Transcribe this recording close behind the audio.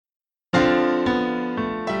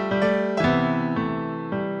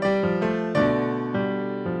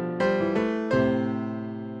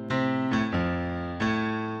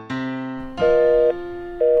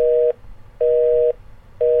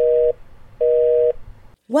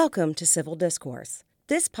Welcome to Civil Discourse.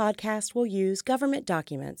 This podcast will use government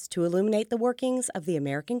documents to illuminate the workings of the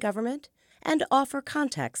American government and offer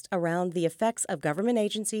context around the effects of government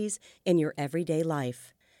agencies in your everyday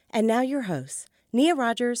life. And now your hosts, Nia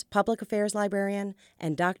Rogers, Public Affairs Librarian,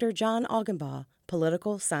 and Dr. John Augenbaugh,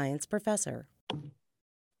 Political Science Professor.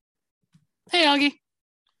 Hey, Augie.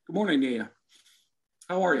 Good morning, Nia.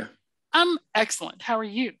 How are you? I'm excellent. How are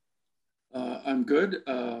you? I'm good,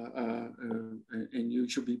 and you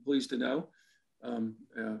should be pleased to know, and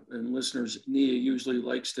listeners, Nia usually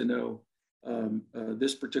likes to know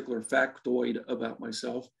this particular factoid about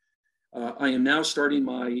myself. I am now starting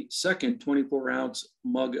my second 24-ounce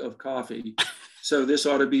mug of coffee, so this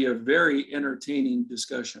ought to be a very entertaining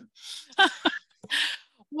discussion.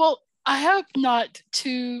 Well, I hope not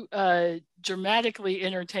too dramatically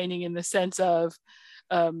entertaining in the sense of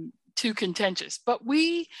too contentious, but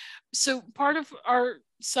so part of our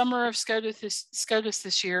summer of SCOTUS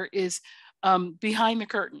this year is behind the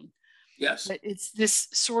curtain. Yes. It's this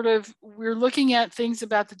sort of, we're looking at things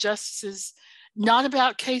about the justices, not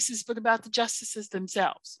about cases, but about the justices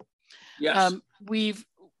themselves. Yes. We're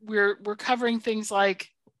covering things like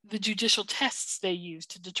the judicial tests they use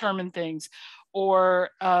to determine things, or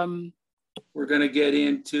we're going to get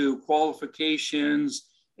into qualifications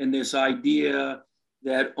and this idea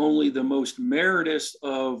that only the most meritorious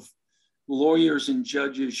of lawyers and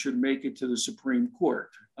judges should make it to the Supreme Court.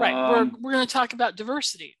 Right. We're going to talk about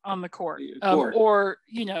diversity on the court. Or,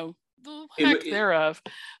 the heck thereof.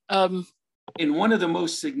 And one of the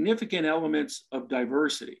most significant elements of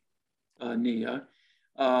diversity, Nia,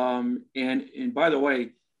 and by the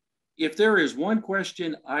way, if there is one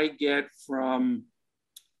question I get from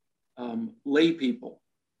lay people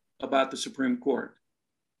about the Supreme Court,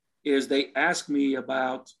 is they ask me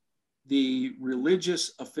about the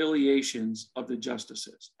religious affiliations of the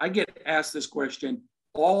justices. I get asked this question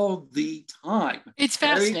all the time. It's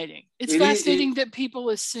fascinating. Right? It's fascinating that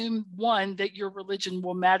people assume, one, that your religion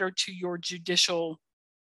will matter to your judicial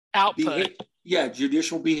output.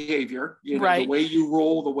 Judicial behavior, right. The way you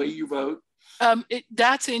roll, the way you vote.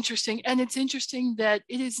 That's interesting. And it's interesting that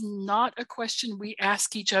it is not a question we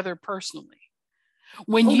ask each other personally.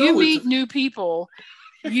 When you meet new people,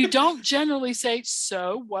 you don't generally say,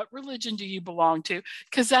 so what religion do you belong to?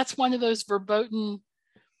 Because that's one of those verboten.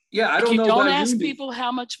 Yeah, I don't know. You don't ask people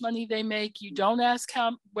how much money they make. You don't ask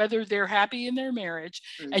whether they're happy in their marriage.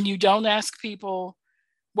 And you don't ask people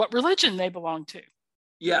what religion they belong to.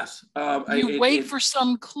 Yes. You wait for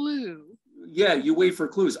some clue. Yeah, you wait for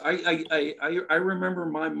clues. I remember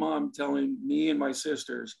my mom telling me and my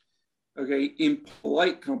sisters, okay, in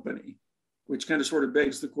polite company, which kind of sort of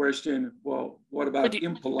begs the question, well, what about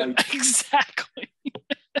impolite? Exactly.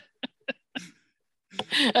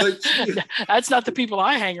 But that's not the people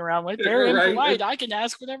I hang around with. They're impolite. I can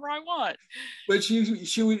ask whatever I want. But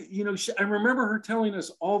she would, I remember her telling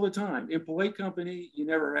us all the time, in polite company, you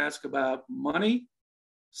never ask about money,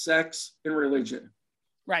 sex, and religion.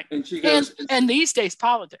 Right. And she goes, and these days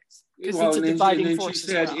politics, because it's a dividing force. She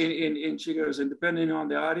said, and she goes, and depending on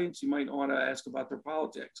the audience, you might want to ask about their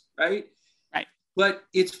politics, right? Right. But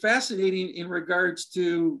it's fascinating in regards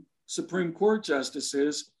to Supreme Court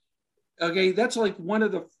justices. Okay, that's like one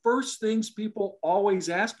of the first things people always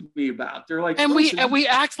ask me about. They're like, and we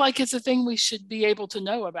act like it's a thing we should be able to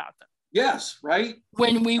know about them. Yes, right.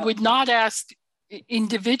 When we would not ask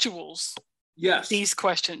individuals. Yes. These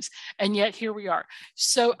questions. And yet here we are.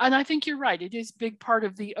 So, and I think you're right. It is a big part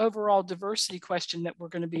of the overall diversity question that we're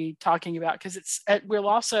going to be talking about, because we'll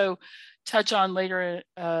also touch on later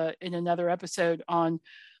in another episode on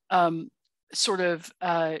sort of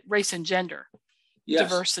race and gender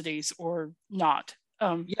diversities or not.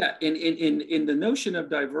 And the notion of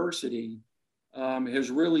diversity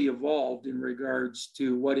has really evolved in regards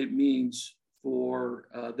to what it means for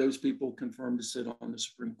those people confirmed to sit on the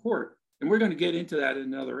Supreme Court. And we're going to get into that in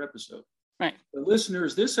another episode. Right. But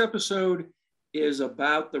listeners, this episode is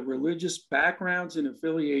about the religious backgrounds and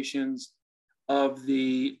affiliations of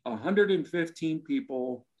the 115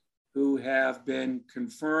 people who have been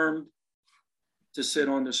confirmed to sit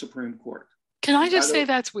on the Supreme Court. Can I just say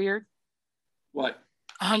that's weird? What?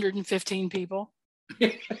 115 people.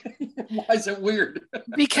 Why is it weird?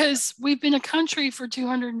 Because we've been a country for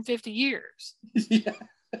 250 years. Yeah.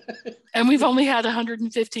 And we've only had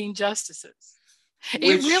 115 justices.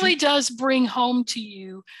 It really does bring home to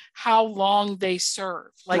you how long they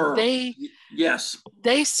serve. Like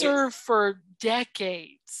they serve for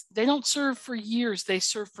decades. They don't serve for years. They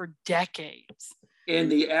serve for decades. And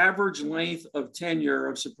the average length of tenure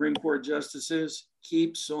of Supreme Court justices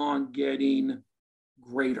keeps on getting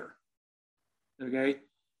greater. Okay.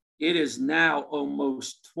 it is now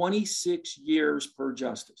almost 26 years per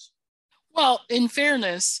justice. Well, in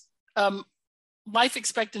fairness, life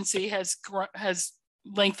expectancy has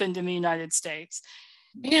lengthened in the United States,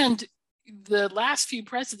 and the last few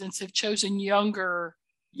presidents have chosen younger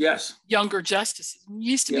justices. It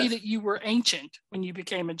used to be that you were ancient when you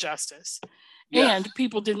became a justice, and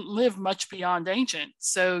people didn't live much beyond ancient,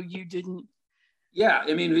 so you didn't. Yeah,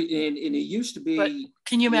 I mean, and it used to be. But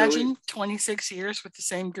can you imagine 26 years with the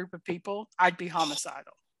same group of people? I'd be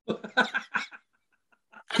homicidal.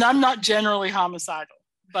 And I'm not generally homicidal,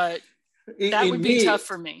 but that would be tough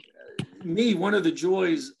for me. One of the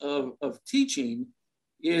joys of teaching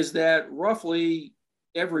is that roughly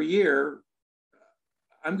every year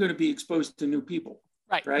I'm going to be exposed to new people.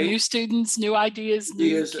 Right. New students, new ideas,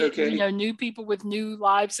 new people with new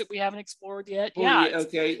lives that we haven't explored yet.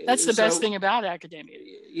 That's the best thing about academia.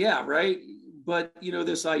 Yeah, right. But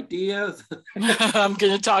this idea I'm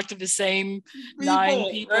going to talk to the same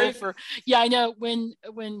 9 people, right? I know when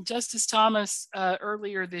Justice Thomas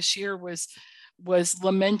earlier this year was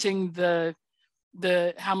lamenting the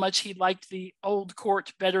how much he liked the old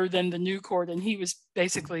court better than the new court, and he was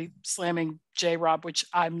basically slamming J-Rob, which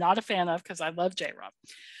I'm not a fan of because I love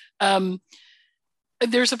J-Rob.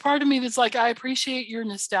 There's a part of me that's like, I appreciate your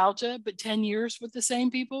nostalgia, but 10 years with the same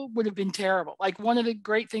people would have been terrible. Like, one of the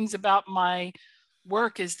great things about my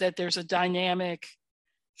work is that there's a dynamic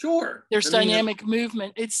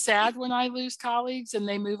movement. It's sad when I lose colleagues and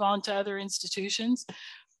they move on to other institutions,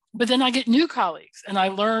 but then I get new colleagues and I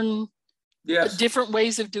learn different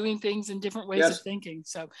ways of doing things and different ways of thinking.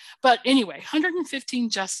 So, but anyway, 115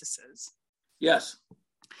 justices. Yes.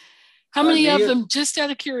 How many of them, just out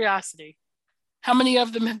of curiosity, how many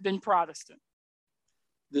of them have been Protestant?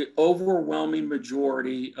 The overwhelming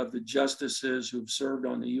majority of the justices who've served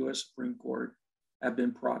on the U.S. Supreme Court have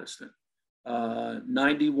been Protestant.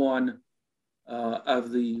 91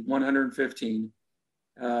 of the 115.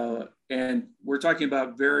 And we're talking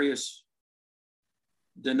about various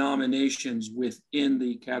denominations within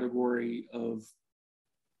the category of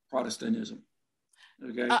Protestantism.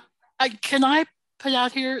 Okay. Can I put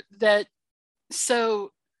out here that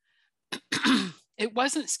it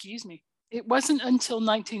wasn't until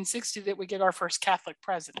 1960 that we get our first Catholic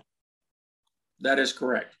president. That is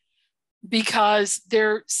correct. Because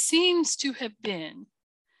there seems to have been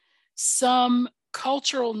some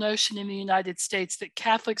cultural notion in the United States that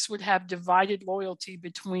Catholics would have divided loyalty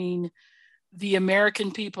between the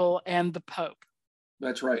American people and the Pope.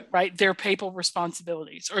 That's right. Right? Their papal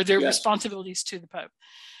responsibilities or their responsibilities to the Pope.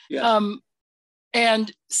 Yes.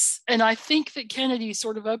 And I think that Kennedy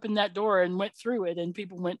sort of opened that door and went through it, and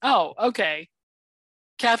people went, oh, okay,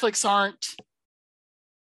 Catholics aren't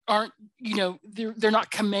they're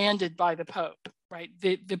not commanded by the Pope, right?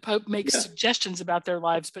 The Pope makes suggestions about their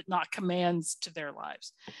lives, but not commands to their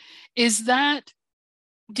lives.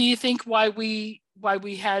 Do you think why we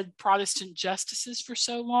had Protestant justices for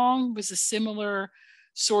so long was a similar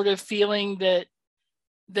sort of feeling that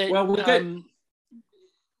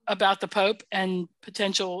about the Pope and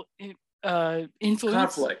potential influence?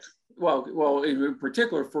 Conflict. Well, in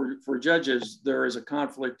particular for judges, there is a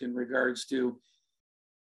conflict in regards to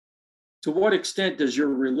what extent does your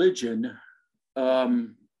religion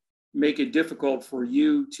make it difficult for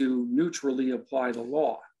you to neutrally apply the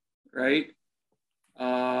law, right?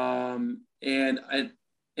 And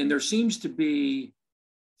there seems to be,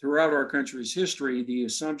 throughout our country's history, the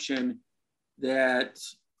assumption that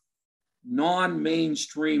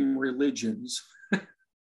non-mainstream religions,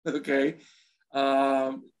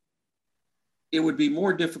 it would be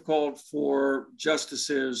more difficult for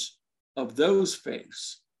justices of those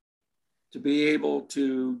faiths to be able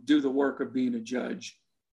to do the work of being a judge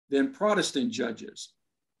than Protestant judges,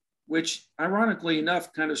 which ironically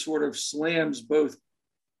enough kind of sort of slams both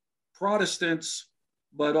Protestants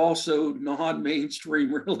but also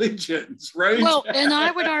non-mainstream religions, right? Well, and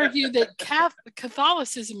I would argue that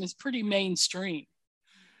Catholicism is pretty mainstream.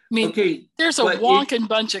 I mean, there's a wonking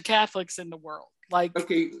bunch of Catholics in the world.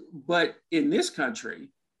 But in this country,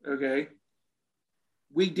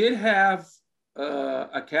 we did have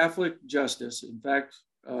a Catholic justice. In fact,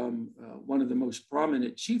 one of the most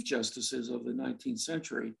prominent chief justices of the 19th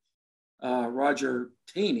century, Roger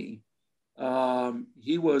Taney,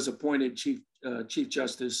 he was appointed chief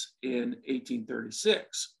justice in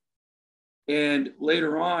 1836. And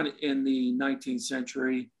later on in the 19th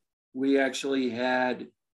century, we actually had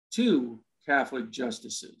 2 Catholic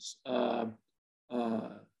justices,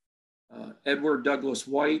 Edward Douglas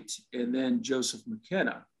White and then Joseph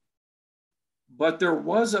McKenna. But there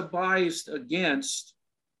was a bias against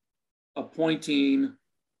appointing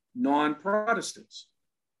non-Protestants.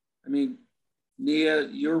 mean, Nia,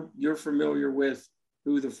 you're familiar with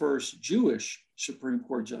who the first Jewish Supreme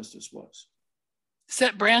Court justice was? Is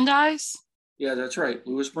that Brandeis? Yeah, that's right,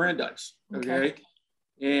 Louis Brandeis. Okay.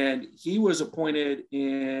 And he was appointed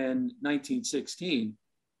in 1916,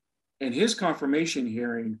 and his confirmation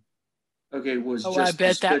hearing, was just I bet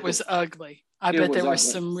despicable. that was ugly. I bet there were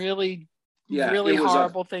some really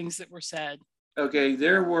horrible things that were said. Okay,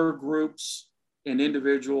 there were groups and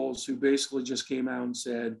individuals who basically just came out and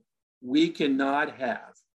said, we cannot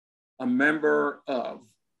have a member of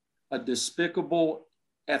a despicable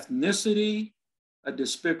ethnicity, a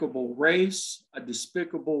despicable race, a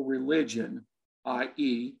despicable religion,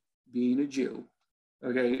 i.e. being a Jew,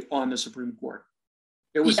 on the Supreme Court.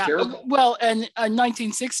 It was terrible. Well, and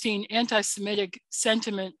 1916, anti-Semitic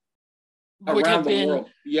sentiment would around have been, the world,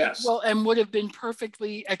 yes. Well, and would have been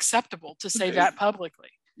perfectly acceptable to say that publicly.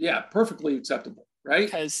 Yeah, perfectly acceptable, right?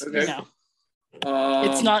 Because,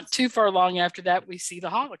 it's not too far long after that we see the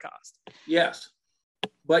Holocaust. Yes.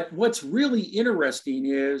 But what's really interesting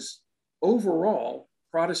is overall,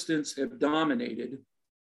 Protestants have dominated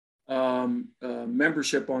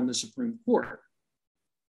membership on the Supreme Court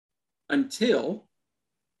until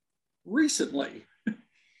recently.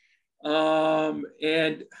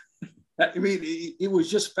 And I mean, it was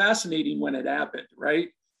just fascinating when it happened, right?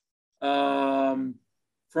 From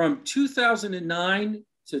 2009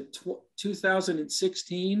 to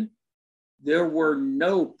 2016, there were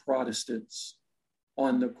no Protestants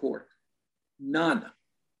on the court. None.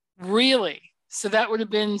 Really? So that would have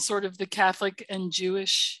been sort of the Catholic and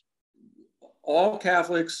Jewish? All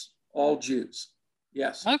Catholics, all Jews.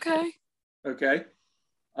 Yes. Okay.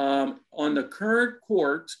 On the current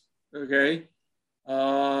court,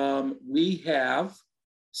 we have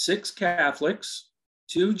 6 Catholics,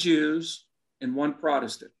 2 Jews, and 1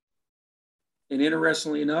 Protestant. And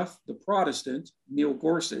interestingly enough, the Protestant, Neil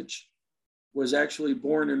Gorsuch, was actually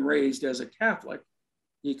born and raised as a Catholic.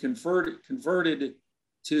 He converted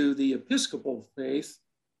to the Episcopal faith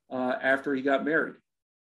after he got married.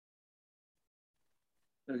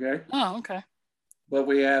 Okay. Oh, okay. But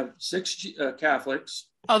we have 6 Catholics.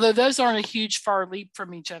 Although those aren't a huge far leap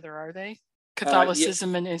from each other, are they?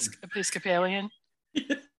 Catholicism and Episcopalian?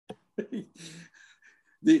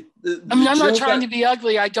 I'm not trying to be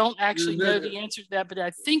ugly. I don't actually know the answer to that, but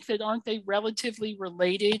I think that aren't they relatively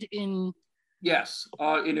related in? Yes,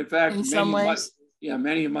 and in fact, in some ways,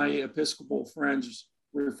 many of my Episcopal friends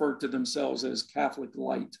refer to themselves as Catholic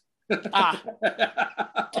light.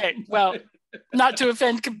 Okay, well, not to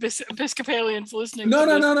offend Episcopalians listening. No.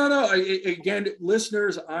 Again,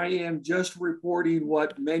 listeners, I am just reporting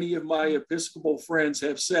what many of my Episcopal friends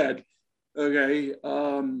have said. Okay.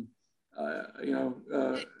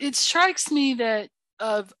 It strikes me that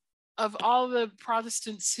of all the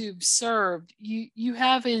Protestants who've served, you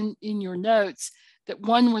have in your notes that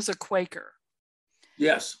one was a Quaker.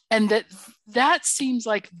 Yes. And that seems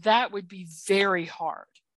like that would be very hard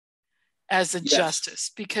as a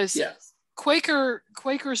justice, because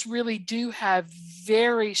Quakers really do have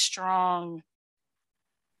very strong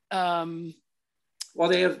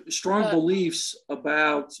they have strong beliefs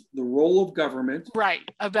about the role of government. Right.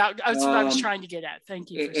 That's what I was trying to get at. Thank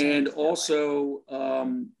you for saying and also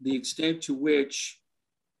the extent to which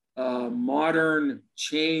modern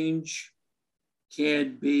change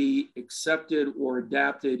can be accepted or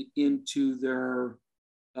adapted into their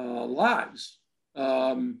lives.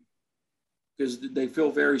 Because they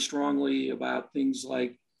feel very strongly about things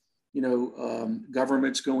like,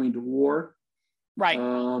 governments going to war. Right.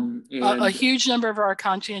 A huge number of our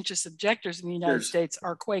conscientious objectors in the United States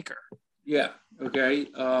are Quaker. Yeah. Okay.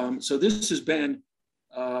 So this has been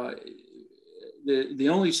the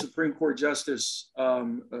only Supreme Court justice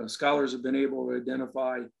scholars have been able to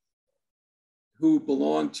identify who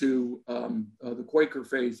belonged to the Quaker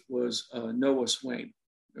faith was Noah Swain.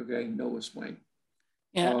 Okay, Noah Swain.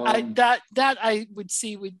 Yeah, I would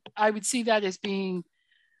see that as being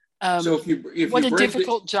so if what a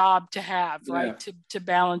difficult job to have, right? To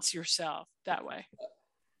balance yourself that way.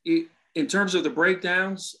 In terms of the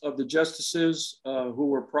breakdowns of the justices who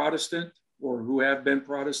were Protestant or who have been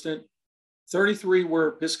Protestant, 33 were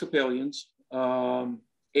Episcopalians,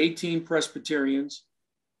 18 Presbyterians,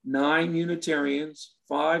 9 Unitarians,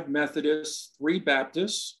 5 Methodists, 3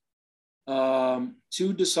 Baptists, 2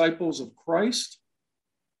 Disciples of Christ.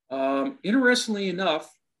 Interestingly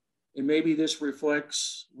enough, and maybe this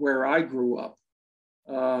reflects where I grew up,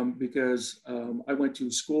 because I went to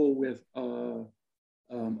school with a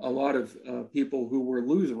lot of people who were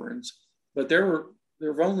Lutherans, but there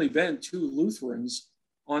have only been 2 Lutherans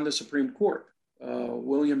on the Supreme Court,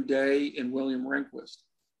 William Day and William Rehnquist.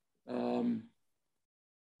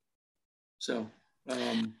 So,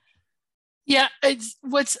 yeah,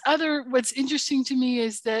 what's interesting to me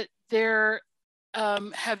is that there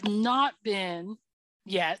have not been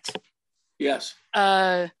yet. Yes.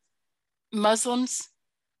 Muslims,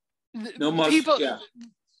 No Muslims. People, yeah.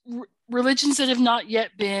 Religions that have not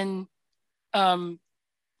yet been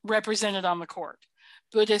represented on the court.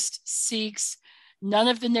 Buddhists, Sikhs, none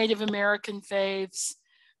of the Native American faiths,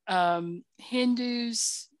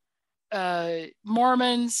 Hindus,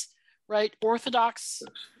 Mormons, right? Orthodox.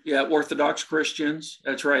 Yeah, Orthodox Christians.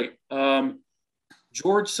 That's right.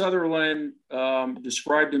 George Sutherland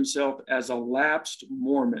described himself as a lapsed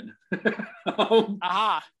Mormon.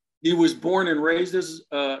 He was born and raised as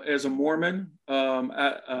a Mormon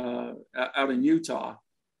out in Utah.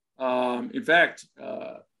 In fact,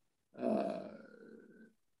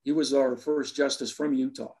 he was our first justice from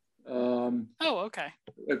Utah. Okay.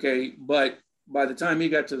 Okay, but by the time he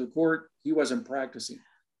got to the court, he wasn't practicing.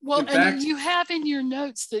 Well, in fact, you have in your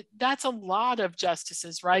notes that that's a lot of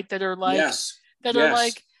justices, right? That are like, are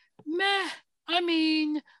like, meh. I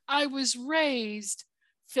mean, I was raised,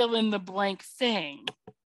 fill in the blank thing,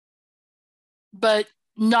 but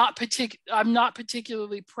I'm not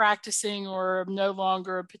particularly practicing, or I'm no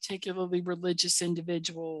longer a particularly religious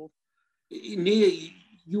individual. Nia,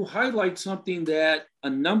 you highlight something that a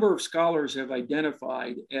number of scholars have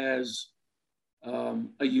identified as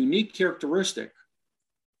a unique characteristic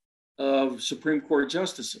of Supreme Court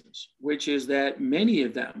justices, which is that many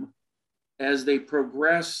of them, as they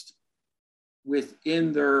progressed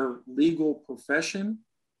within their legal profession,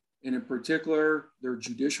 and in particular their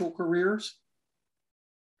judicial careers,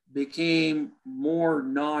 became more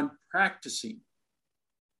non-practicing.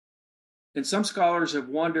 And some scholars have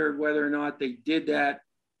wondered whether or not they did that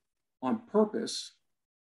on purpose,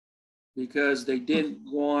 because they didn't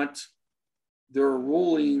want their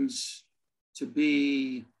rulings to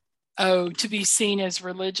be seen as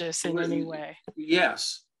religious in any way.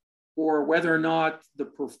 Yes. Or whether or not the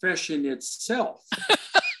profession itself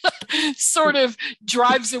sort of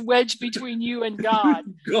drives a wedge between you and God.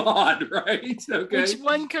 God, right? Okay. Which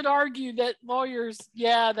one could argue that lawyers,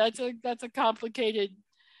 that's a complicated.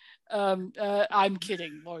 I'm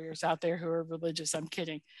kidding, lawyers out there who are religious. I'm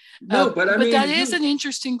kidding. No, but I mean, that is an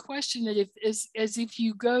interesting question. That if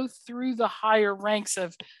you go through the higher ranks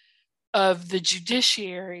of the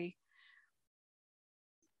judiciary,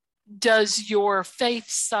 does your faith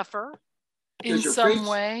suffer in some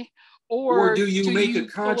way, or do you make a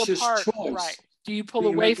conscious choice? Right? Do you pull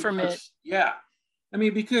away from it? Yeah, I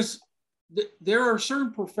mean, because there are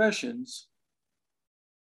certain professions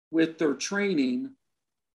with their training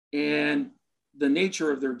and the nature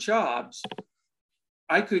of their jobs,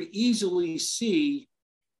 I could easily see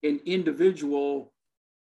an individual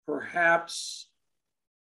perhaps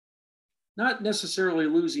not necessarily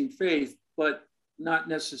losing faith, but not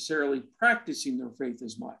necessarily practicing their faith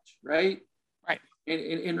as much, right? Right.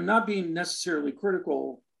 And not being necessarily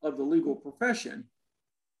critical of the legal profession,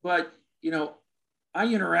 but, I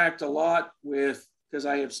interact a lot with, because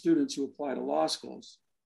I have students who apply to law schools,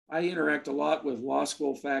 I interact a lot with law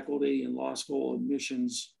school faculty and law school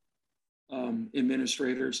admissions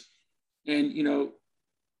administrators. And,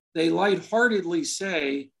 they lightheartedly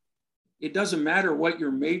say, it doesn't matter what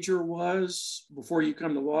your major was before you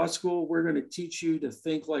come to law school, we're going to teach you to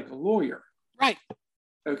think like a lawyer. Right.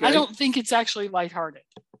 Okay. I don't think it's actually lighthearted.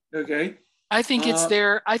 Okay. I think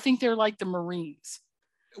I think they're like the Marines.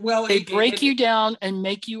 Well, they break you down and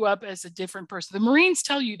make you up as a different person. The Marines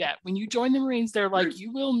tell you that when you join the Marines, they're like,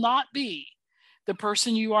 you will not be the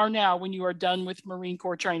person you are now when you are done with Marine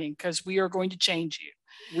Corps training, because we are going to change you.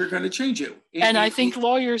 We're going to change you. And I think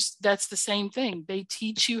lawyers, that's the same thing. They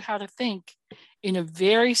teach you how to think in a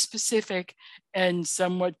very specific and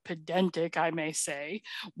somewhat pedantic, I may say,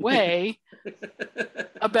 way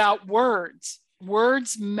about words.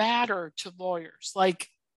 Words matter to lawyers. Like,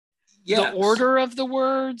 the order of the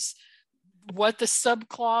words, what the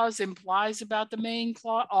subclause implies about the main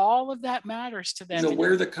clause, all of that matters to them.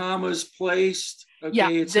 Where the comma is placed,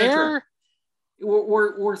 etc.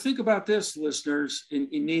 Or think about this, listeners, and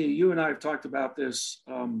Nina, you and I have talked about this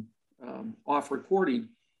off recording,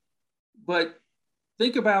 but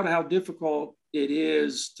think about how difficult it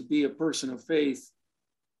is to be a person of faith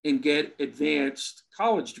and get advanced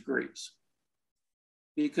college degrees,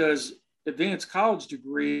 because advanced college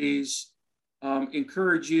degrees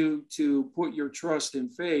encourage you to put your trust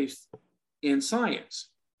and faith in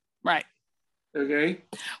science. Right. Okay.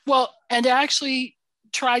 Well, and actually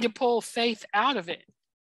try to pull faith out of it.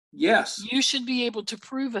 Yes. You should be able to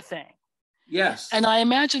prove a thing. Yes. And I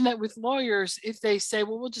imagine that with lawyers, if they say,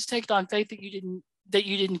 well, we'll just take it on faith that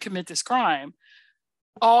you didn't commit this crime,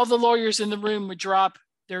 all the lawyers in the room would drop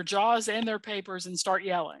their jaws and their papers and start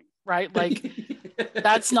yelling, right? Like,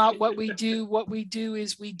 that's not what we do. What we do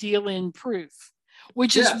is we deal in proof,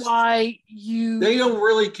 which is why they don't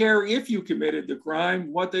really care if you committed the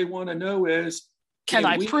crime. What they want to know is, can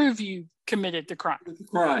I prove you committed the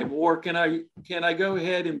crime? Or can I go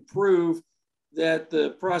ahead and prove that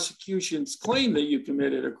the prosecution's claim that you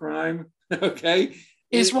committed a crime, okay,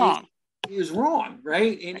 is wrong. Is wrong,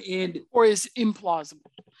 right? And or is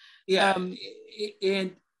implausible. Yeah.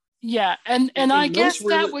 And I guess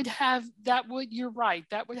you're right.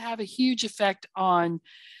 That would have a huge effect on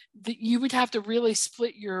you would have to really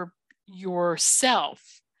split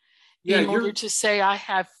yourself in order to say, I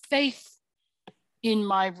have faith in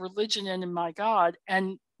my religion and in my God,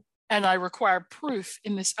 and I require proof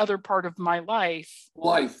in this other part of my life.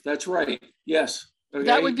 That's right. Yes. Okay.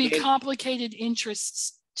 That would be complicated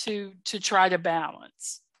interests to try to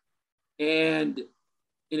balance. And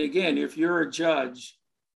again, if you're a judge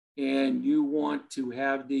and you want to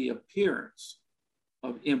have the appearance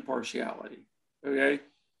of impartiality, okay,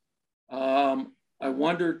 I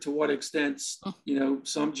wonder to what extent,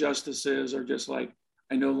 some justices are just like,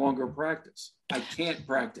 I no longer practice. I can't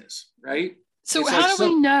practice, right? So how do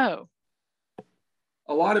we know?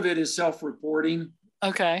 A lot of it is self-reporting.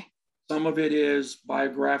 Okay. Some of it is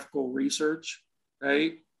biographical research,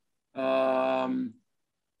 right? Are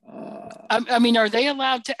they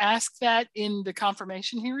allowed to ask that in the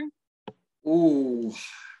confirmation hearing? Oh,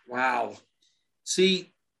 wow.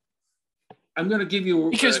 See, I'm going to give you...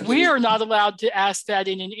 Because we are not allowed to ask that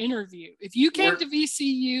in an interview. If you came to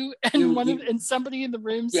VCU and somebody in the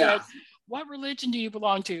room said, what religion do you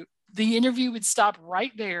belong to? The interview would stop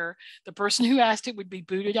right there. The person who asked it would be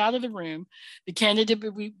booted out of the room. The candidate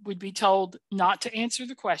would be told not to answer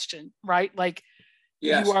the question, right? Like,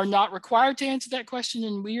 you are not required to answer that question,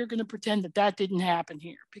 and we are going to pretend that didn't happen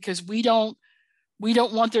here, because we don't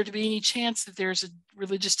want there to be any chance that there's a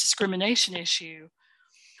religious discrimination issue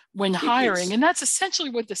when hiring. And that's essentially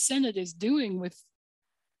what the Senate is doing with...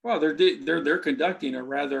 Well, they're conducting a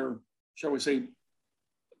rather, shall we say,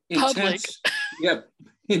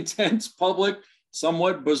 intense, public,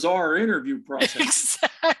 somewhat bizarre interview process.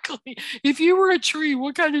 Exactly. If you were a tree,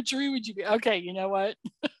 what kind of tree would you be? Okay, you know what?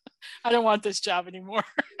 I don't want this job anymore.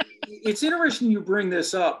 It's interesting you bring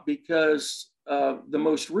this up, because the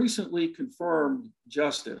most recently confirmed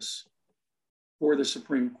justice for the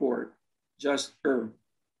Supreme Court,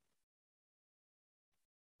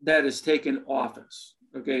 that has taken office.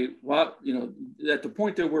 Okay, well, at the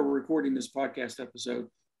point that we're recording this podcast episode,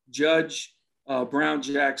 Judge Brown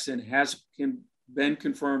Jackson has been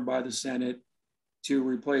confirmed by the Senate to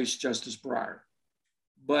replace Justice Breyer.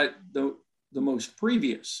 But the most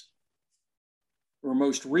recent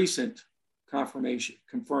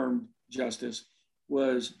confirmed justice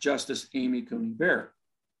was Justice Amy Coney Barrett.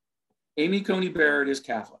 Amy Coney Barrett is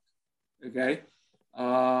Catholic, okay?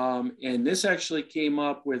 And this actually came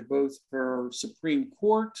up with both her Supreme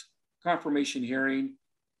Court confirmation hearing,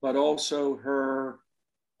 but also her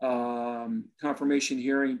confirmation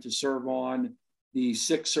hearing to serve on the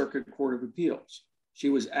Sixth Circuit Court of Appeals. She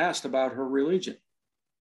was asked about her religion.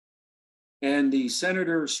 And the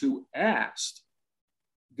senators who asked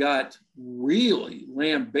got really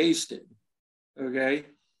lambasted, okay?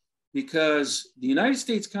 Because the United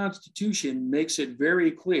States Constitution makes it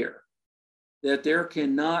very clear that there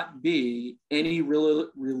cannot be any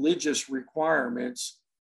religious requirements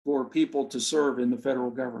for people to serve in the federal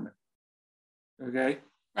government, okay?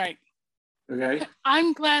 Right. Okay.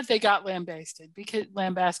 I'm glad they got lambasted,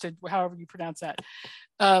 however you pronounce that.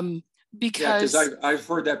 Because I've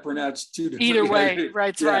heard that pronounced two different either way,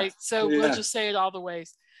 right? So we'll just say it all the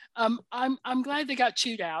ways. I'm glad they got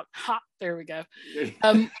chewed out. Ha, there we go.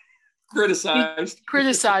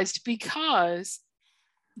 Criticized because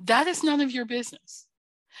that is none of your business.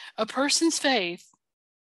 A person's faith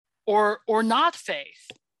or not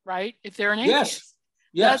faith, right? If they're an atheist.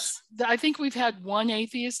 Yes. I think we've had one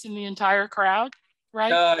atheist in the entire crowd,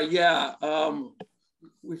 right?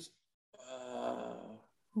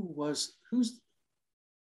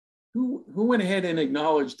 Who went ahead and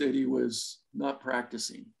acknowledged that he was not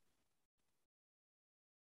practicing?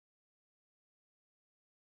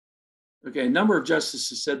 Okay, a number of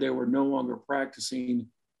justices said they were no longer practicing.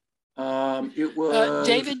 It was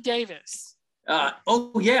David Davis.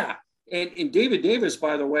 And David Davis,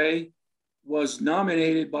 by the way, was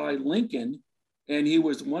nominated by Lincoln, and he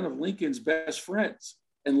was one of Lincoln's best friends.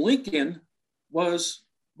 And Lincoln was,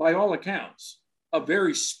 by all accounts, a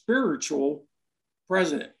very spiritual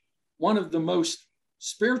president, one of the most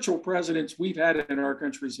spiritual presidents we've had in our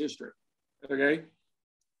country's history, okay?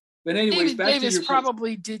 But anyways, David Davis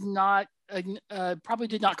probably did not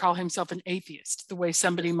call himself an atheist the way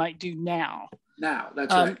somebody might do now.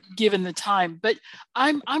 That's right. Given the time. But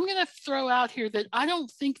I'm going to throw out here that I don't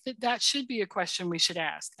think that should be a question we should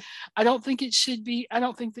ask. I don't think it should be. I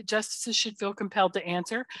don't think that justices should feel compelled to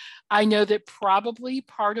answer. I know that probably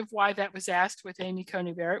part of why that was asked with Amy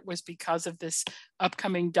Coney Barrett was because of this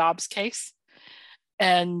upcoming Dobbs case.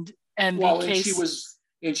 And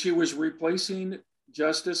she was replacing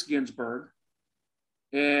Justice Ginsburg,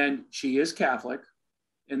 and she is Catholic,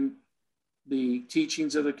 and the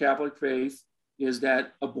teachings of the Catholic faith is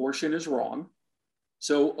that abortion is wrong.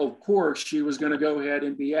 So of course she was going to go ahead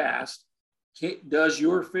and be asked, does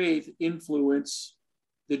your faith influence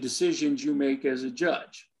the decisions you make as a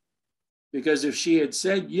judge? Because if she had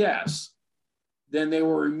said yes, then they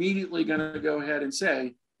were immediately going to go ahead and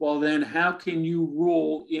say, well, then how can you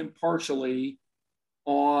rule impartially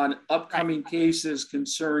on upcoming cases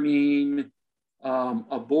concerning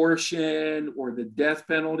abortion or the death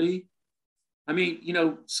penalty? I mean,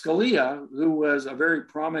 Scalia, who was a very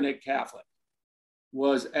prominent Catholic,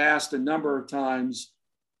 was asked a number of times,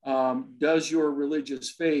 does your religious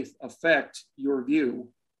faith affect your view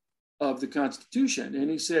of the Constitution? And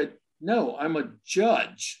he said, no, I'm a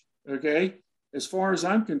judge, okay? As far as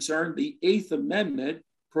I'm concerned, the Eighth Amendment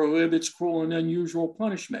prohibits cruel and unusual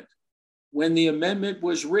punishment. When the amendment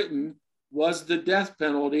was written, was the death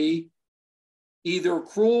penalty either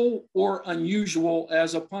cruel or unusual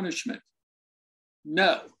as a punishment?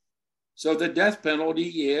 No. So the death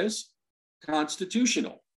penalty is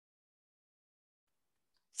constitutional.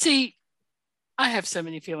 See, I have so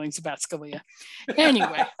many feelings about Scalia.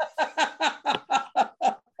 Anyway,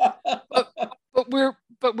 but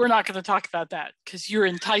we're not going to talk about that because you're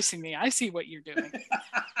enticing me. I see what you're doing.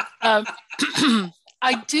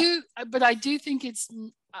 I do think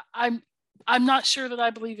I'm not sure that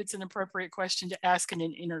I believe it's an appropriate question to ask in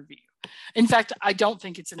an interview. In fact, I don't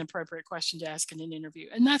think it's an appropriate question to ask in an interview.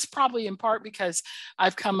 And that's probably in part because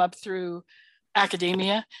I've come up through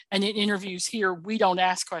academia, and in interviews here, we don't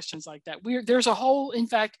ask questions like that. There's a whole, in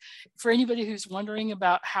fact, for anybody who's wondering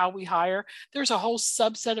about how we hire, there's a whole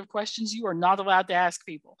subset of questions you are not allowed to ask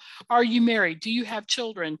people. Are you married? Do you have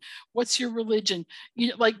children? What's your religion?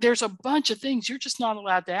 There's a bunch of things you're just not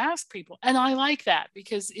allowed to ask people. And I like that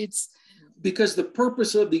because the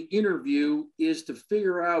purpose of the interview is to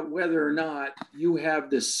figure out whether or not you have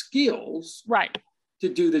the skills to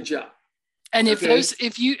do the job. And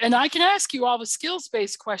I can ask you all the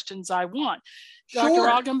skills-based questions I want. Sure.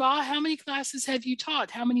 Dr. Augenbaugh, how many classes have you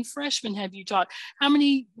taught? How many freshmen have you taught? How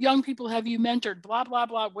many young people have you mentored? Blah, blah,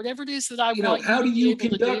 blah, whatever it is that I want. How do you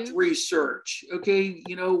conduct research? Okay.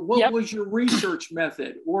 What was your research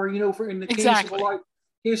method? Or, in the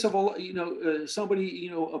case of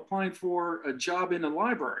somebody, applying for a job in a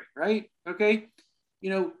library, right? Okay.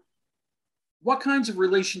 What kinds of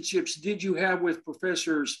relationships did you have with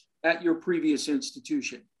professors at your previous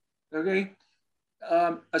institution? Okay.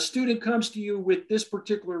 A student comes to you with this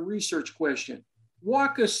particular research question.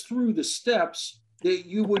 Walk us through the steps that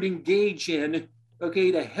you would engage in,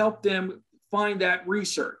 okay, to help them find that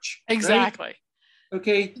research. Exactly. Right?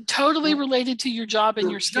 Okay. Totally related to your job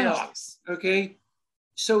and your skills. Okay.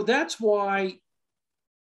 So that's why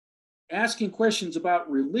asking questions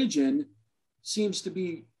about religion seems to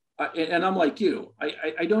be, and I'm like you,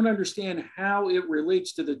 I don't understand how it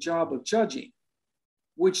relates to the job of judging,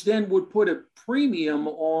 which then would put a premium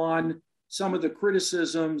on some of the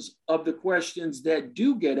criticisms of the questions that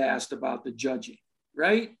do get asked about the judging,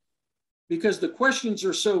 right? Because the questions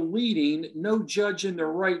are so leading, no judge in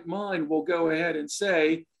their right mind will go ahead and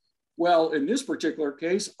say, well, in this particular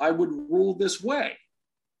case, I would rule this way.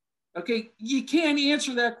 Okay, you can't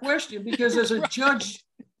answer that question because as a judge,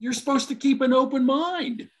 you're supposed to keep an open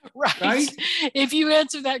mind. Right? If you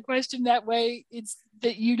answer that question that way, it's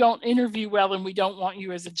that you don't interview well and we don't want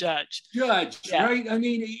you as a judge. Right? I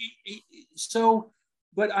mean, so,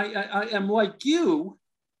 but I am like you.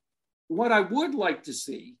 What I would like to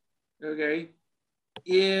see, okay,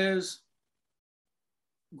 is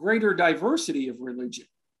greater diversity of religion,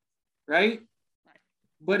 right?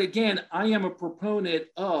 But again, I am a proponent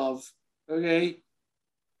of, okay,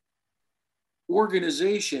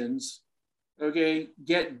 organizations, okay,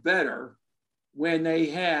 get better when they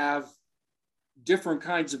have different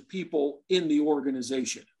kinds of people in the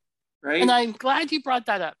organization, right? And I'm glad you brought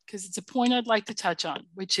that up because it's a point I'd like to touch on,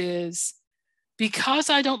 which is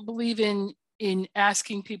because I don't believe in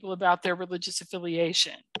asking people about their religious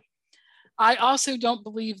affiliation. I also don't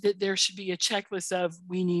believe that there should be a checklist of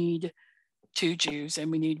we need 2 Jews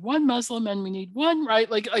and we need 1 Muslim and we need 1, right?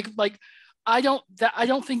 Like I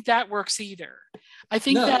don't think that works either. I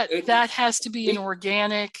think that has to be an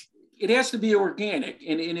organic. It has to be organic.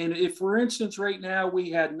 And if, for instance, right now we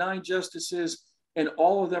had 9 justices and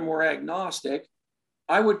all of them were agnostic,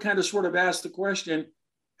 I would kind of sort of ask the question,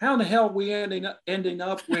 how in the hell are we ending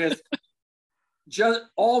up with just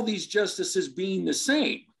all these justices being the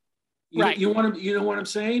same? You know what I'm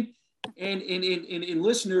saying? And in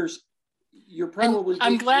listeners, you're probably.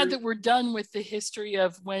 I'm glad that we're done with the history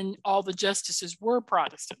of when all the justices were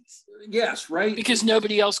Protestants. Yes, right. Because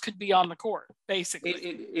nobody else could be on the court, basically.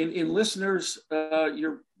 In listeners,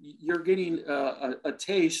 you're getting a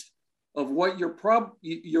taste of what you're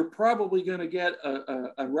probably going to get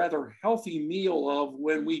a rather healthy meal of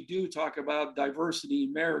when we do talk about diversity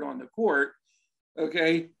and merit on the court.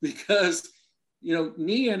 Okay, because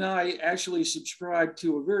Nia and I actually subscribe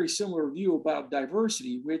to a very similar view about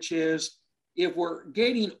diversity, which is if we're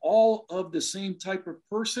getting all of the same type of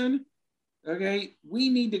person, okay, we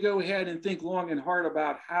need to go ahead and think long and hard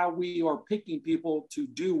about how we are picking people to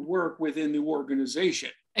do work within the organization.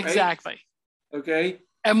 Right? Exactly. Okay.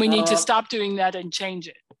 And we need to stop doing that and change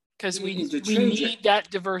it, because we need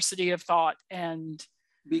that diversity of thought. And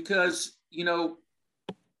because,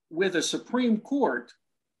 with a Supreme Court,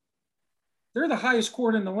 they're the highest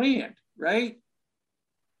court in the land, right?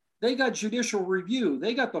 They got judicial review.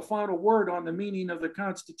 They got the final word on the meaning of the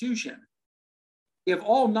Constitution. If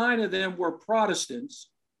all 9 of them were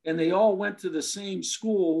Protestants and they all went to the same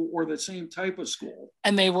school or the same type of school.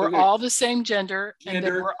 And they were all the same gender, and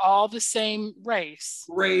they were all the same race.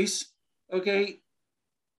 Okay.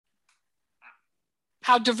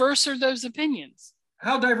 How diverse are those opinions?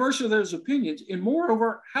 How diverse are those opinions? And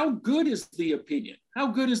moreover, how good is the opinion? How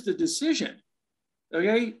good is the decision?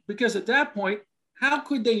 Okay. Because at that point, how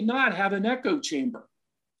could they not have an echo chamber?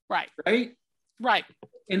 Right. Right. Right.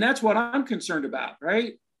 And that's what I'm concerned about,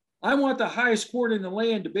 right? I want the highest court in the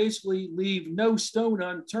land to basically leave no stone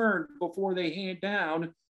unturned before they hand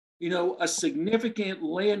down, a significant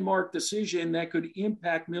landmark decision that could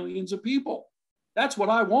impact millions of people. That's what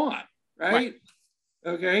I want, right?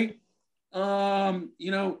 Okay. Where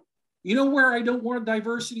I don't want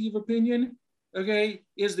diversity of opinion, okay,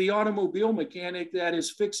 is the automobile mechanic that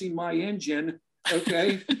is fixing my engine,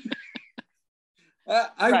 okay?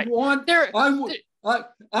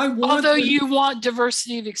 Although you want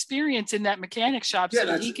diversity of experience in that mechanic shop, so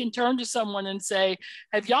that he can turn to someone and say,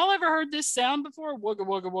 have y'all ever heard this sound before? Wooga,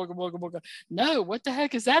 wooga, wooga, wooga, wooga. No, what the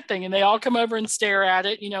heck is that thing? And they all come over and stare at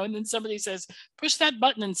it, and then somebody says, push that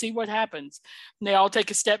button and see what happens. And they all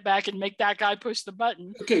take a step back and make that guy push the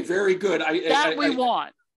button. Okay, very good. We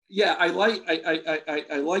want. Yeah,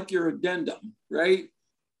 I like your addendum, right?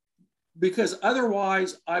 Because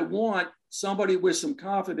otherwise I want somebody with some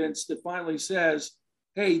confidence that finally says,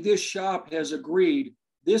 hey, this shop has agreed,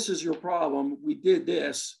 this is your problem, we did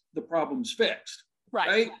this, the problem's fixed.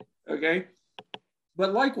 Right? Okay.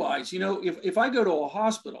 But likewise, if I go to a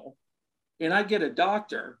hospital and I get a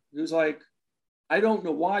doctor who's like, I don't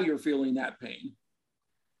know why you're feeling that pain,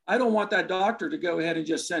 I don't want that doctor to go ahead and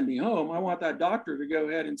just send me home. I want that doctor to go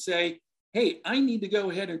ahead and say, hey, I need to go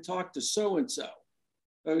ahead and talk to so-and-so.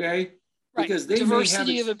 Okay. Right. Because they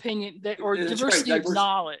diversity of opinion diversity of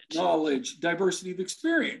knowledge, diversity of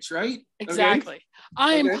experience, right? Exactly. Okay?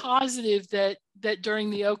 I am positive that during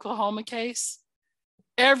the Oklahoma case,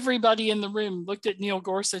 everybody in the room looked at Neil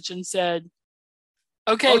Gorsuch and said,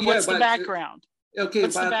 okay, what's the background?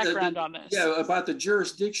 What's the background on this? Yeah, about the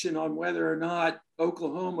jurisdiction on whether or not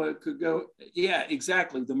Oklahoma could go. Yeah,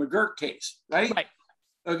 exactly. The McGirt case, right? Right.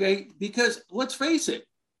 Okay, because let's face it,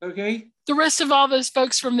 okay? The rest of all those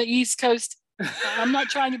folks from the East Coast, I'm not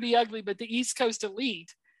trying to be ugly, but the East Coast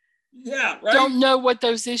elite don't know what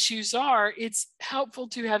those issues are. It's helpful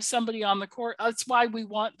to have somebody on the court. That's why we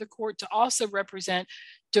want the court to also represent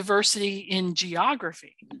diversity in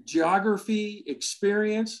geography. Geography,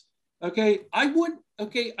 experience. Okay, I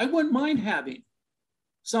wouldn't mind having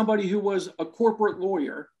somebody who was a corporate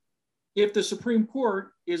lawyer if the Supreme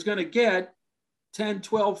Court is going to get 10,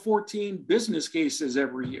 12, 14 business cases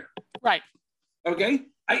every year. Right. Okay.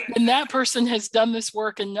 And that person has done this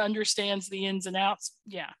work and understands the ins and outs.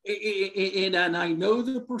 Yeah. And I know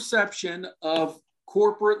the perception of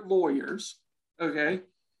corporate lawyers. Okay.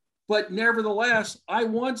 But nevertheless, I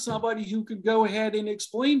want somebody who could go ahead and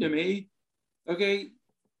explain to me, okay,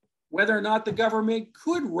 whether or not the government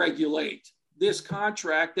could regulate this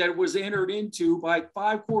contract that was entered into by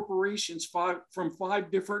 5 corporations from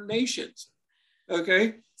 5 different nations.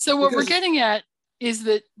 Okay. So what we're getting at is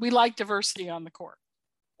that we like diversity on the court.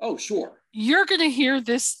 Oh, sure. You're going to hear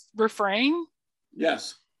this refrain.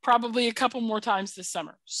 Yes. Probably a couple more times this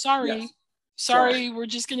summer. Sorry. We're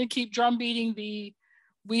just going to keep drum beating the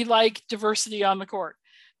We like diversity on the court.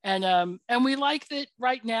 And we like that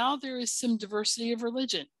right now there is some diversity of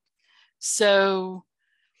religion. So,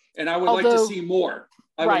 and I would like to see more.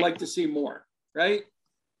 I would like to see more, right?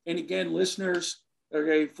 And again, listeners,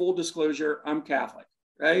 okay, full disclosure, I'm Catholic,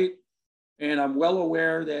 right? And I'm well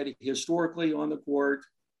aware that historically on the court,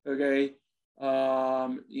 okay,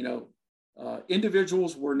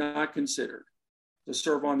 individuals were not considered to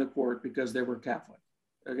serve on the court because they were Catholic,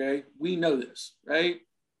 okay? We know this, right?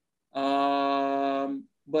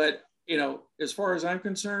 But, as far as I'm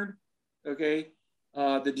concerned, okay,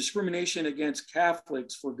 the discrimination against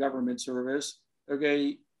Catholics for government service,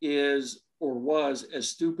 okay, is or was as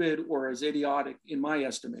stupid or as idiotic in my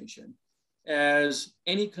estimation as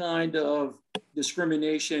any kind of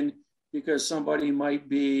discrimination because somebody might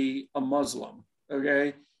be a Muslim,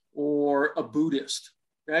 okay, or a Buddhist,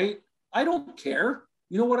 right? I don't care.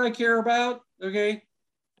 You know what I care about, okay?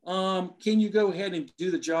 Can you go ahead and do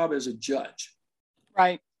the job as a judge?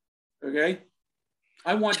 Right. Okay.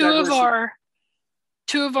 I want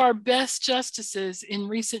two of our best justices in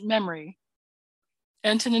recent memory,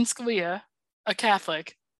 Antonin Scalia, a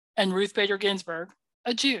Catholic, and Ruth Bader Ginsburg,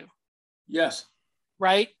 a Jew. Yes.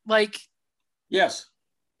 Right? Yes.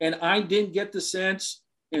 And I didn't get the sense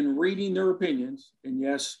in reading their opinions, and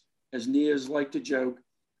yes, as Nia's like to joke,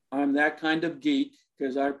 I'm that kind of geek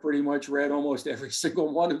because I pretty much read almost every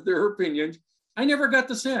single one of their opinions. I never got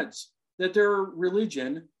the sense that their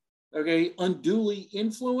religion, okay, unduly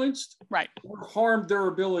influenced or harmed their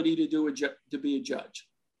ability to be a judge.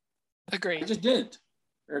 Agreed. I just didn't.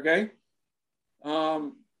 Okay.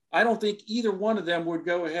 I don't think either one of them would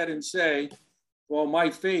go ahead and say, well, my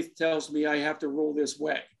faith tells me I have to rule this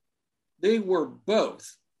way. They were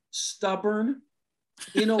both stubborn,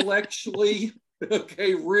 intellectually,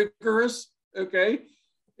 okay, rigorous, okay?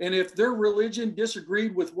 And if their religion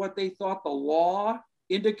disagreed with what they thought the law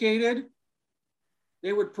indicated,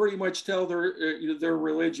 they would pretty much tell their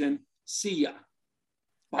religion, see ya,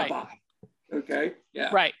 bye-bye, right. Okay? Yeah.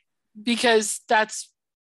 Right, because that's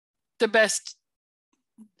the best.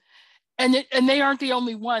 And they aren't the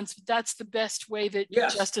only ones, but that's the best way that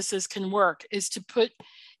justices can work is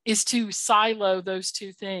to silo those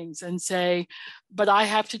two things and say, but I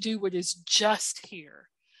have to do what is just here.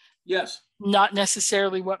 Yes. Not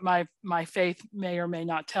necessarily what my faith may or may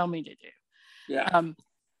not tell me to do. Yeah.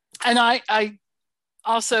 And I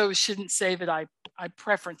also shouldn't say that I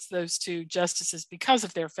preference those two justices because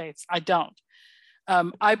of their faiths. I don't.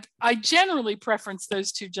 I generally preference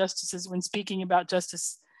those two justices when speaking about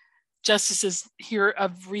justices here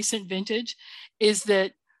of recent vintage, is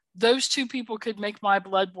that those two people could make my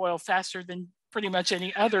blood boil faster than pretty much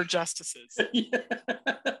any other justices.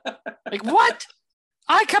 Like, what?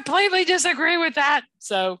 I completely disagree with that.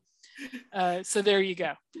 So there you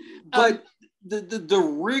go. But the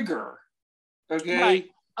rigor, okay, right,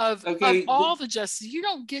 of all the justices, you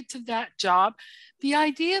don't get to that job. The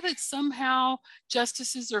idea that somehow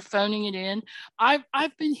justices are phoning it in,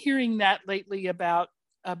 I've been hearing that lately about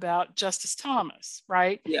Justice Thomas,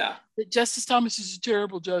 right? Yeah. That Justice Thomas is a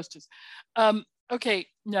terrible justice. Okay,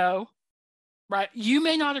 no, right? You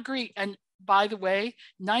may not agree. And by the way,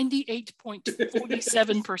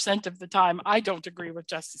 98.47% of the time, I don't agree with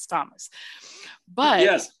Justice Thomas. But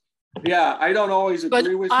yes, yeah, I don't always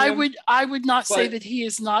agree with him. I would not say that he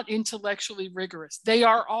is not intellectually rigorous. They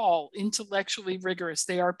are all intellectually rigorous.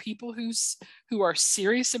 They are people who are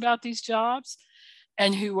serious about these jobs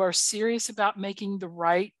and who are serious about making the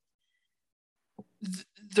right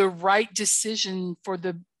decision for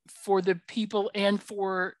the people and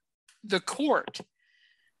for the court.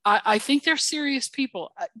 I think they're serious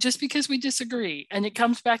people. Just because we disagree, and it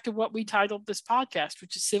comes back to what we titled this podcast,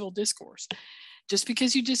 which is civil discourse. Just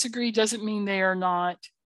because you disagree doesn't mean they are not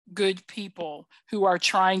good people who are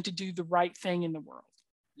trying to do the right thing in the world.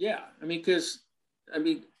 Yeah,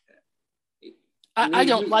 I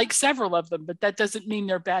don't like several of them, but that doesn't mean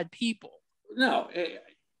they're bad people. No,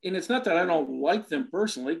 and it's not that I don't like them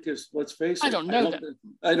personally, because let's face it, I don't know them.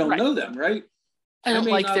 I don't know them, right? I don't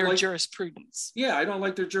like their jurisprudence. Yeah, I don't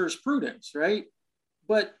like their jurisprudence, right?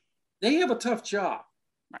 But they have a tough job,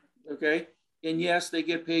 right. Okay? And yes, they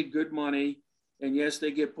get paid good money, and yes,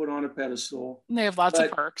 they get put on a pedestal. And they have lots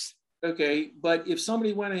of perks. Okay, but if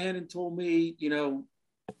somebody went ahead and told me,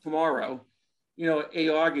 tomorrow, hey,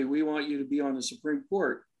 Augie, we want you to be on the Supreme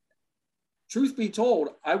Court. Truth be told,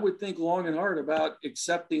 I would think long and hard about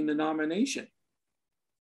accepting the nomination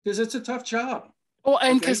because it's a tough job. Well,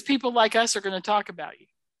 and because people like us are going to talk about you.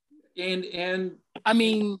 And I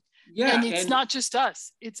mean, yeah, and it's not just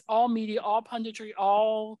us. It's all media, all punditry,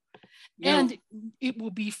 all And it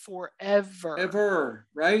will be forever. Ever,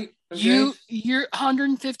 right? Okay. You're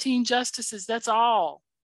 115 justices, that's all.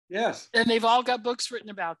 Yes. And they've all got books written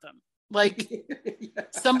about them. Like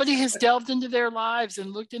somebody has delved into their lives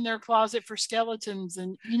and looked in their closet for skeletons,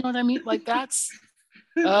 and you know what I mean? Like that's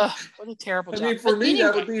what a terrible job. I mean, for me, anyway,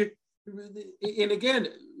 that would be, and again,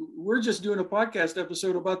 we're just doing a podcast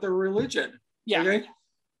episode about their religion. Yeah. Okay.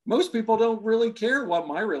 Most people don't really care what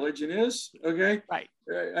my religion is. Okay. Right.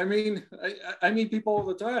 I mean, I meet people all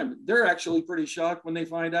the time. They're actually pretty shocked when they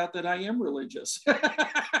find out that I am religious.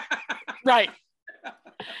 Right.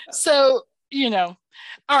 So, all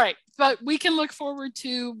right. But we can look forward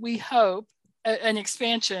to, we hope, an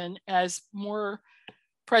expansion as more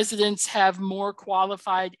presidents have more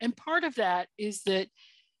qualified. And part of that is that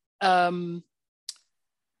I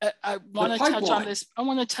want to touch on this. I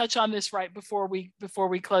want to touch on this right before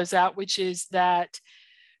we close out, which is that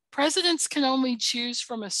presidents can only choose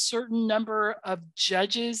from a certain number of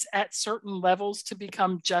judges at certain levels to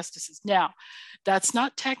become justices. Now, that's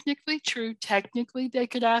not technically true. Technically, they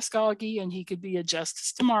could ask Augie and he could be a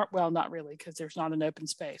justice tomorrow. Well, not really, because there's not an open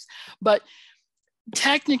space. But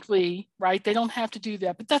technically, right, they don't have to do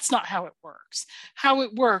that, but that's not how it works. How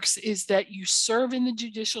it works is that you serve in the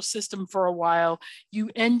judicial system for a while, you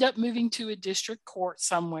end up moving to a district court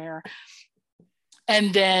somewhere,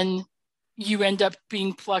 and then you end up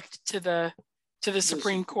being plucked to the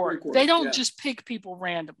Supreme Court. They don't just pick people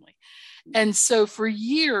randomly. And so for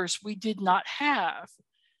years, we did not have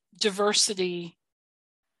diversity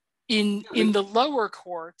in the lower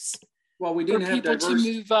courts. Well, we didn't have people to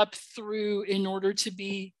move up through in order to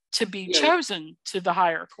be chosen to the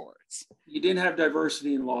higher courts. You didn't have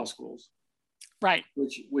diversity in law schools, right?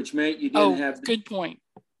 Which meant you didn't have. Good point.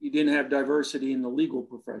 You didn't have diversity in the legal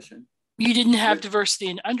profession. You didn't have diversity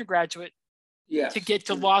in undergraduate. Yes. To get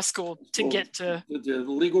to law school, get to the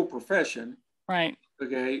legal profession, right?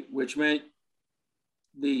 Okay, which meant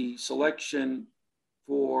the selection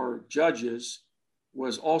for judges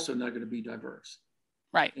was also not going to be diverse.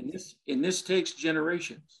 Right. And this takes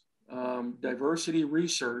generations. Diversity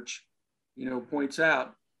research, points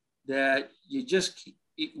out that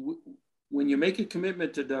when you make a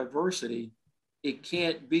commitment to diversity, it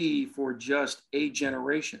can't be for just a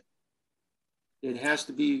generation. It has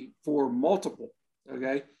to be for multiple.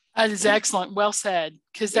 Okay. That is excellent. Well said.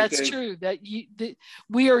 Because that's true. That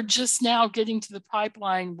we are just now getting to the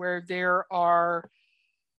pipeline where there are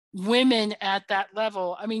women at that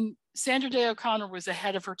level. I mean, Sandra Day O'Connor was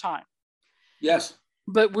ahead of her time. Yes.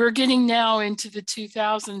 But we're getting now into the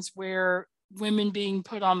 2000s where women being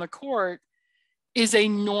put on the court is a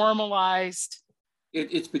normalized.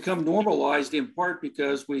 It's become normalized in part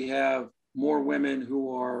because we have more women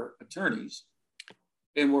who are attorneys.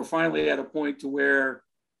 And we're finally at a point to where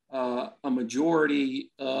a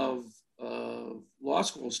majority of law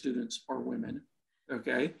school students are women.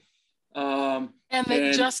 Okay. And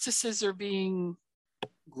the justices are being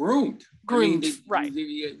groomed. Groomed, right.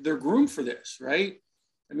 They're groomed for this, right?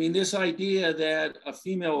 I mean, this idea that a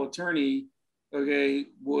female attorney,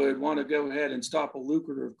 would want to go ahead and stop a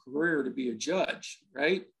lucrative career to be a judge,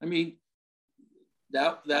 right? I mean,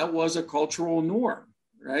 that was a cultural norm,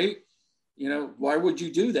 right? Why would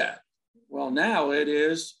you do that? Well, now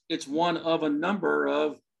it's one of a number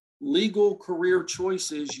of legal career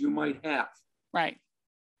choices you might have. Right.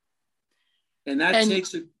 And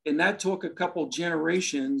that took a couple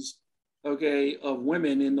generations, of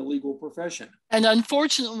women in the legal profession. And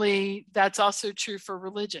unfortunately, that's also true for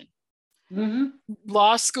religion. Mm-hmm.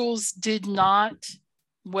 Law schools did not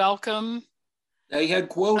welcome. They had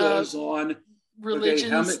quotas on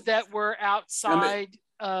religions that were outside.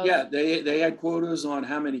 They had quotas on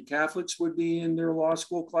how many Catholics would be in their law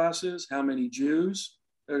school classes, how many Jews.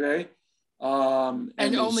 Okay.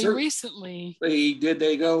 And only recently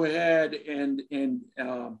they go ahead and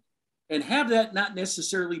have that not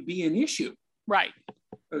necessarily be an issue. Right.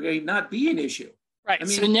 Okay. Not be an issue. Right. I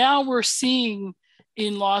mean, so now we're seeing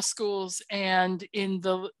in law schools and in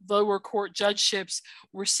the lower court judgeships,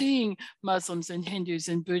 we're seeing Muslims and Hindus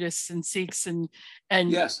and Buddhists and Sikhs and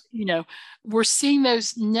yes, we're seeing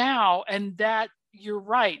those now. And that, you're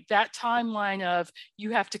right, that timeline of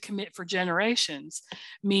you have to commit for generations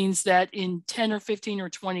means that in 10 or 15 or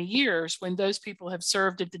 20 years, when those people have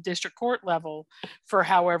served at the district court level for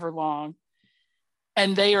however long,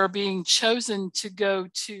 and they are being chosen to go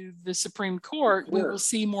to the Supreme Court, we will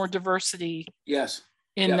see more diversity. Yes.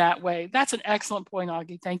 In that way. That's an excellent point,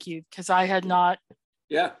 Augie. Thank you. Because I had not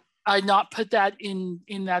put that in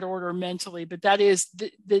that order mentally, but that is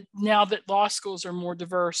that now that law schools are more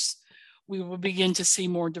diverse, we will begin to see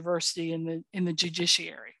more diversity in the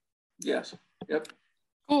judiciary. Yes. Yep.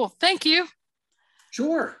 Cool. Thank you.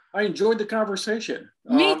 Sure. I enjoyed the conversation.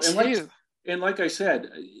 Me too. And like I said,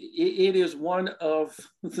 it is one of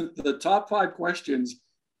the top 5 questions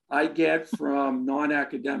I get from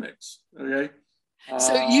non-academics. Okay.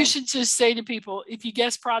 So you should just say to people, if you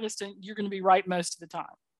guess Protestant, you're going to be right most of the time.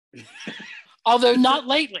 Although not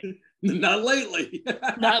lately. Not lately.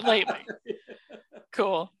 Not lately.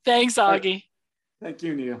 Cool. Thanks, Augie. Thank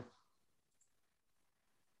you, Nia.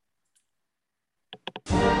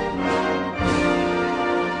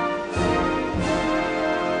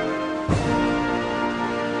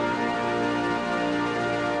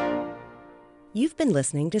 You've been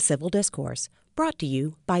listening to Civil Discourse, brought to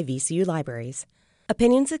you by VCU Libraries.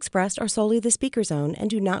 Opinions expressed are solely the speaker's own and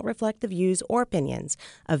do not reflect the views or opinions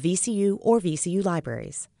of VCU or VCU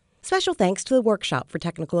Libraries. Special thanks to the Workshop for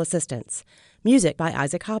Technical Assistance. Music by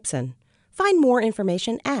Isaac Hobson. Find more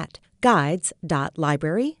information at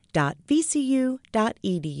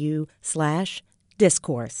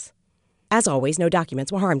guides.library.vcu.edu/discourse. As always, no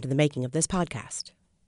documents were harmed in the making of this podcast.